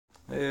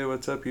Hey,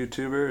 what's up,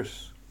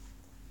 YouTubers?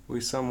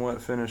 We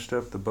somewhat finished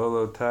up the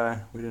bolo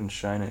tie. We didn't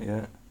shine it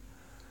yet,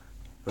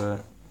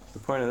 but the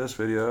point of this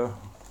video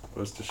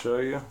was to show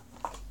you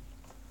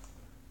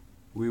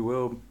we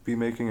will be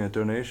making a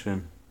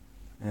donation,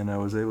 and I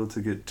was able to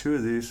get 2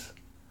 of these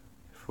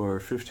for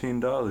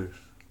 $15.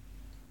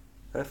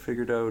 I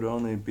figured I would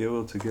only be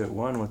able to get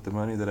one with the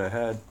money that I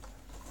had,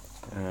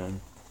 and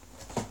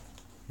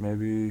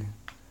maybe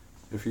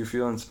if you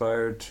feel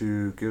inspired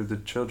to give the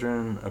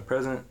children a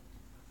present,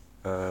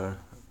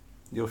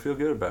 you'll feel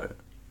good about it.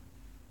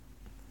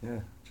 Yeah,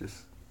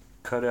 just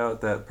cut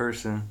out that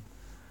person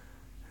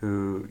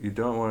who you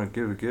don't want to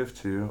give a gift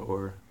to,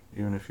 or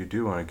even if you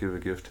do want to give a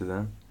gift to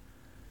them,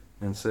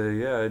 and say,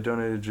 yeah, I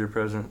donated your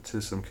present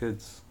to some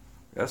kids.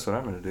 That's what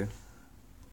I'm going to do.